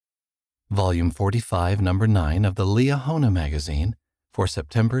Volume 45, Number 9 of the Liahona magazine for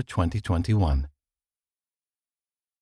September 2021.